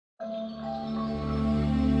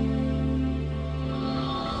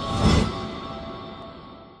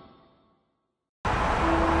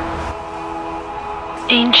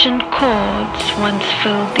Ancient chords once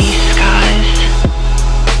filled these skies,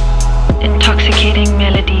 intoxicating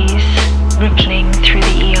melodies rippling through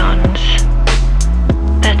the eons.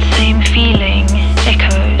 That same feeling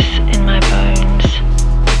echoes in my bones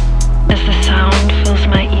as the sound fills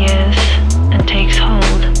my ears and takes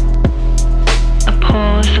hold. A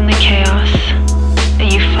pause in the chaos, a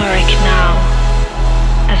euphoric now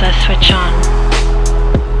as I switch on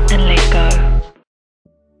and let go.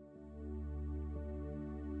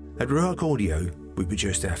 At Ruark Audio, we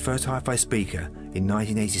produced our first hi-fi speaker in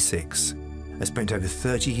 1986 and spent over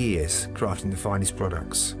 30 years crafting the finest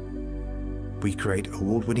products. We create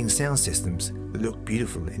award-winning sound systems that look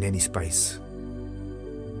beautiful in any space.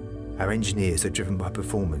 Our engineers are driven by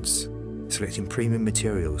performance, selecting premium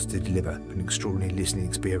materials to deliver an extraordinary listening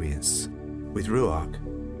experience. With Ruark,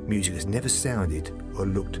 music has never sounded or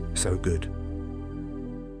looked so good.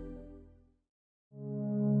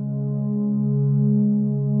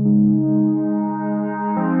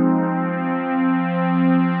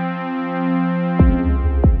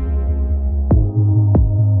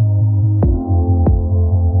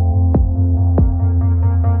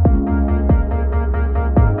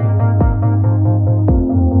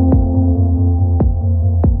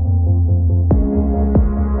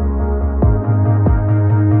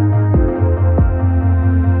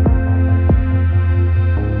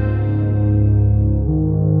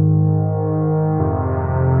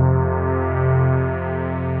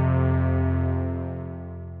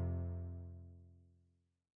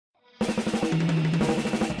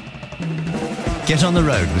 Get on the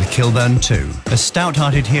road with Kilburn 2, a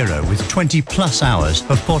stout-hearted hero with 20+ hours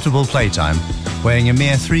of portable playtime. Weighing a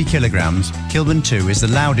mere 3 kilograms, Kilburn 2 is the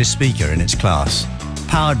loudest speaker in its class.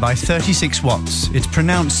 Powered by 36 watts, its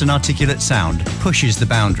pronounced and articulate sound pushes the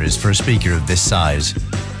boundaries for a speaker of this size.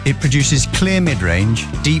 It produces clear mid-range,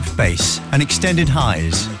 deep bass, and extended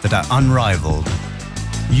highs that are unrivaled.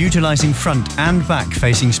 Utilising front and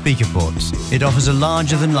back-facing speaker ports, it offers a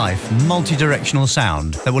larger-than-life, multi-directional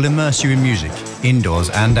sound that will immerse you in music, indoors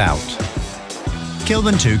and out.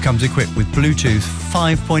 Kilburn 2 comes equipped with Bluetooth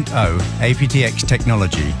 5.0 aptX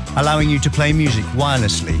technology, allowing you to play music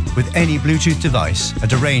wirelessly with any Bluetooth device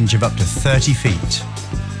at a range of up to 30 feet.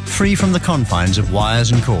 Free from the confines of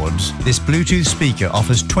wires and cords, this Bluetooth speaker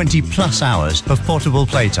offers 20+ hours of portable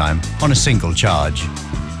playtime on a single charge.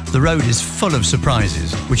 The road is full of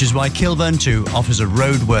surprises, which is why Kilburn 2 offers a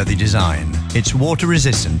roadworthy design. Its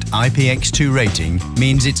water-resistant IPX2 rating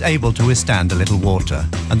means it's able to withstand a little water,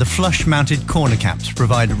 and the flush-mounted corner caps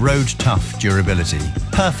provide road-tough durability,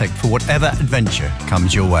 perfect for whatever adventure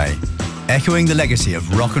comes your way. Echoing the legacy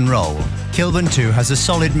of rock and roll, Kilburn 2 has a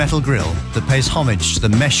solid metal grille that pays homage to the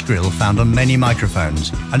mesh grille found on many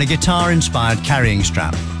microphones, and a guitar-inspired carrying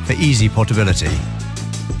strap for easy portability.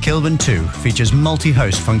 Kilburn 2 features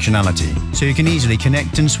multi-host functionality, so you can easily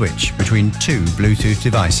connect and switch between 2 Bluetooth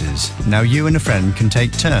devices. Now you and a friend can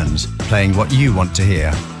take turns playing what you want to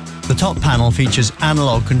hear. The top panel features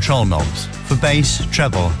analog control knobs for bass,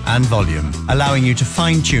 treble and volume, allowing you to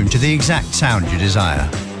fine-tune to the exact sound you desire.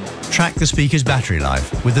 Track the speaker's battery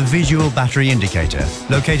life with a visual battery indicator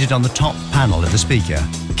located on the top panel of the speaker.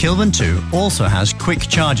 Kilburn 2 also has quick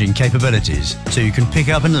charging capabilities, so you can pick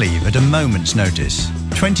up and leave at a moment's notice.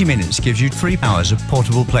 20 minutes gives you 3 hours of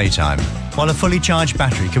portable playtime, while a fully charged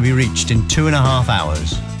battery can be reached in 2.5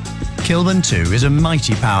 hours. Kilburn 2 is a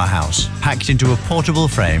mighty powerhouse, packed into a portable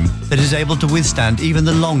frame that is able to withstand even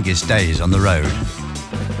the longest days on the road.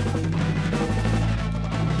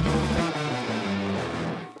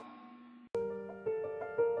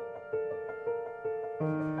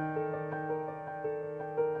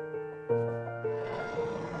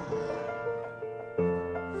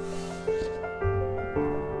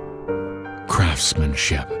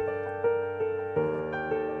 Craftsmanship.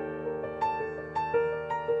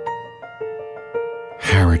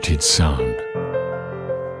 Heritage sound.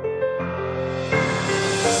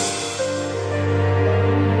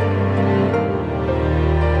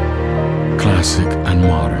 Classic and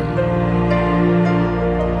modern.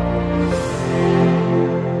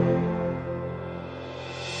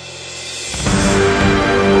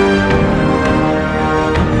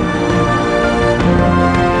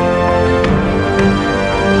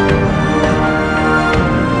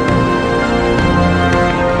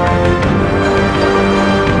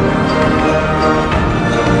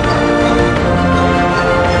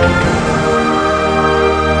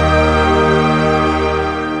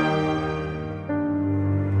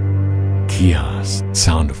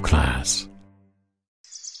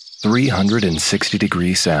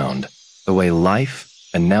 360-degree sound, the way life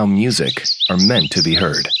and now music are meant to be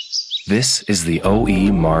heard. This is the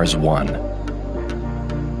OE Mars 1.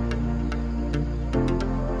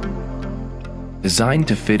 Designed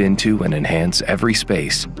to fit into and enhance every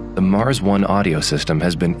space, the Mars 1 audio system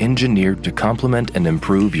has been engineered to complement and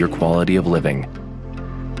improve your quality of living.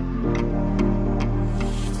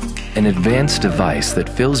 An advanced device that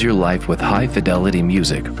fills your life with high-fidelity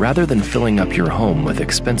music rather than filling up your home with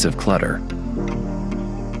expensive clutter.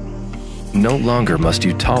 No longer must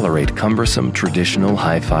you tolerate cumbersome traditional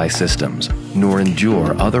hi-fi systems, nor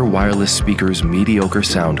endure other wireless speakers' mediocre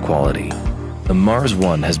sound quality. The Mars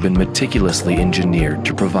 1 has been meticulously engineered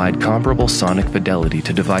to provide comparable sonic fidelity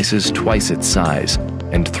to devices twice its size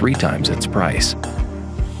and 3 times its price.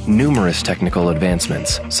 Numerous technical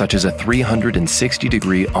advancements, such as a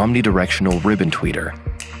 360-degree omnidirectional ribbon tweeter,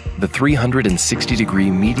 the 360-degree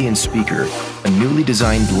median speaker, a newly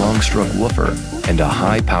designed long-stroke woofer, and a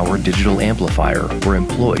high-power digital amplifier were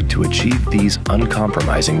employed to achieve these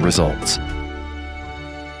uncompromising results.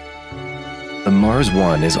 The Mars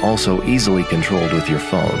 1 is also easily controlled with your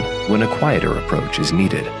phone when a quieter approach is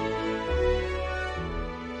needed.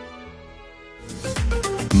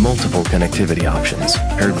 Multiple connectivity options,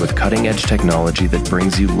 paired with cutting-edge technology that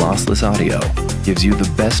brings you lossless audio, gives you the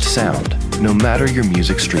best sound, no matter your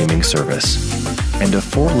music streaming service. And a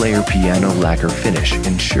 4-layer piano lacquer finish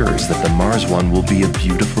ensures that the Mars 1 will be a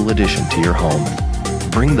beautiful addition to your home.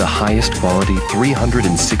 Bring the highest quality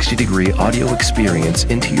 360-degree audio experience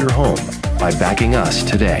into your home by backing us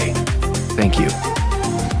today. Thank you.